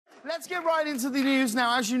Let's get right into the news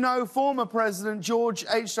now. As you know, former President George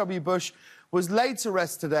H.W. Bush was laid to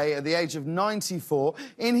rest today at the age of 94.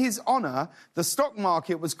 In his honour, the stock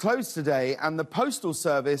market was closed today and the Postal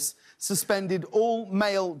Service suspended all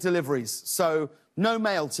mail deliveries. So, no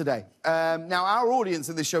mail today. Now, our audience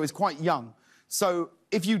at this show is quite young. So,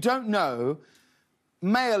 if you don't know,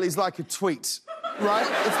 mail is like a tweet, right?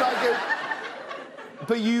 It's like a...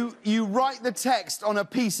 But you write the text on a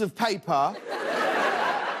piece of paper...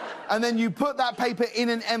 and then you put that paper in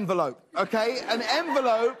an envelope, OK? An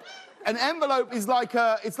envelope is like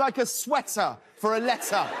a sweater for a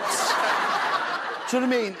letter. Do you know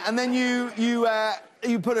what I mean? And then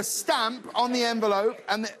you put a stamp on the envelope,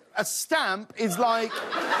 and a stamp is like...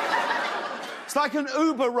 It's like an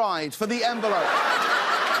Uber ride for the envelope,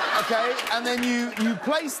 OK? And then you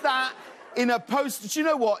place that in a post... Do you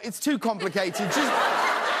know what? It's too complicated.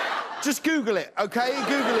 Just Google it, OK?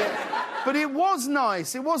 Google it. But it was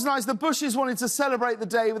nice. It was nice. The Bushes wanted to celebrate the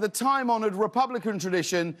day with a time-honoured Republican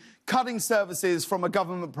tradition, cutting services from a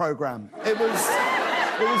government programme. It was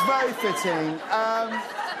very fitting.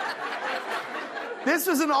 This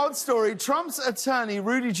was an odd story. Trump's attorney,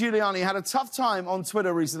 Rudy Giuliani, had a tough time on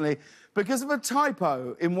Twitter recently because of a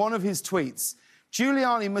typo in one of his tweets.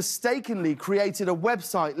 Giuliani mistakenly created a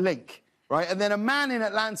website link, right? And then a man in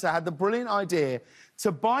Atlanta had the brilliant idea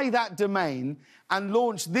to buy that domain and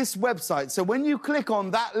launch this website. So when you click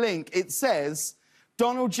on that link, it says,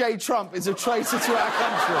 Donald J. Trump is a traitor to our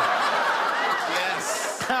country.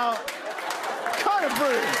 Yes. Now, kind of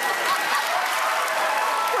brilliant.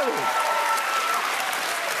 Brilliant.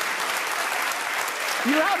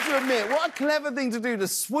 You have to admit, what a clever thing to do to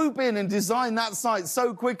swoop in and design that site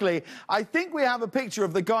so quickly. I think we have a picture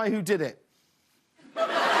of the guy who did it.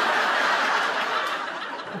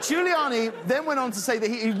 Giuliani then went on to say that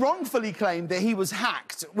he wrongfully claimed that he was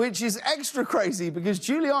hacked, which is extra crazy because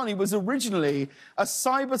Giuliani was originally a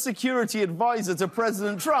cybersecurity advisor to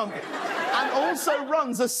President Trump and also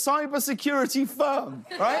runs a cybersecurity firm,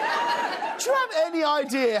 right? Do you have any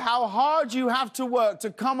idea how hard you have to work to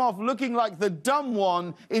come off looking like the dumb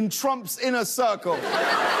one in Trump's inner circle?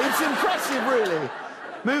 It's impressive, really.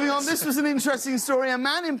 Moving on, this was an interesting story. A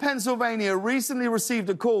man in Pennsylvania recently received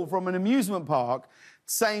a call from an amusement park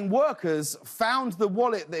saying workers found the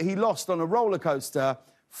wallet that he lost on a roller coaster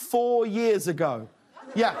 4 years ago.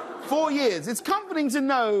 Yeah, 4 years. It's comforting to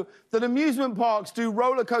know that amusement parks do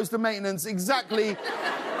roller coaster maintenance exactly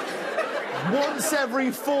once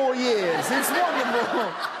every 4 years. It's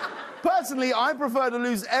wonderful. Personally, I prefer to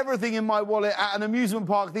lose everything in my wallet at an amusement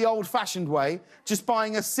park the old-fashioned way, just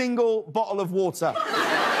buying a single bottle of water.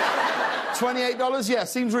 $28? Yeah,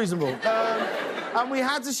 seems reasonable. And we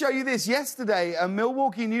had to show you this. Yesterday, a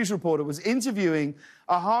Milwaukee news reporter was interviewing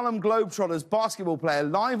a Harlem Globetrotters basketball player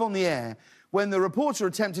live on the air when the reporter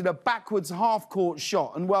attempted a backwards half-court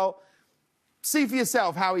shot. And, well, see for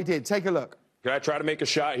yourself how he did. Take a look. Can I try to make a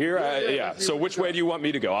shot here? Yeah. So which way do you want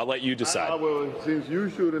me to go? I'll let you decide. Well, since you're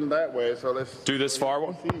shooting that way, so let's... Do this far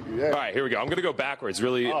one? Yeah. All right, here we go. I'm going to go backwards,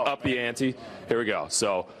 really up the ante. Here we go.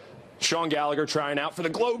 So, Sean Gallagher trying out for the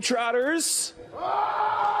Globetrotters.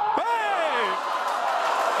 Hey!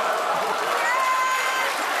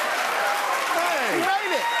 He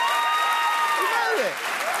made it! He made it!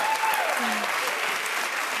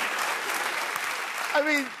 I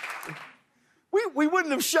mean, we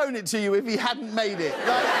wouldn't have shown it to you if he hadn't made it.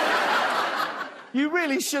 Like, you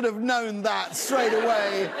really should have known that straight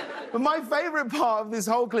away. But my favourite part of this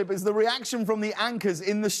whole clip is the reaction from the anchors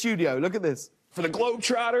in the studio. Look at this. For the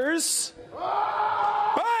Globetrotters.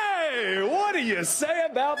 Hey, what do you say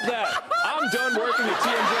about that? I'm done working at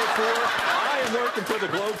TMJ4. I am working for the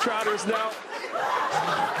Globetrotters now.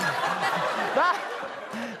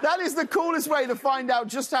 That is the coolest way to find out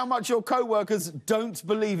just how much your co-workers don't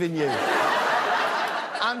believe in you.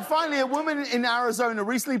 And finally, a woman in Arizona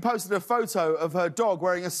recently posted a photo of her dog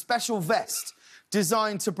wearing a special vest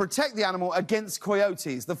designed to protect the animal against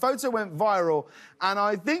coyotes. The photo went viral, and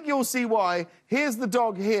I think you'll see why. Here's the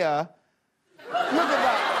dog here. Look at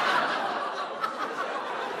that.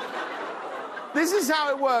 This is how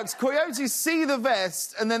it works. Coyotes see the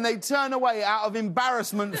vest, and then they turn away out of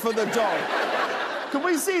embarrassment for the dog. Can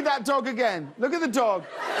we see that dog again? Look at the dog.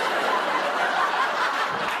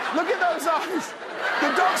 Look at those eyes.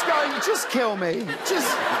 The dog's going, just kill me.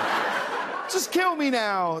 Just kill me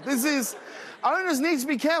now. This is... Owners need to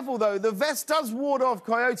be careful, though. The vest does ward off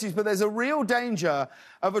coyotes, but there's a real danger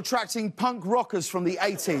of attracting punk rockers from the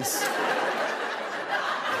 80s.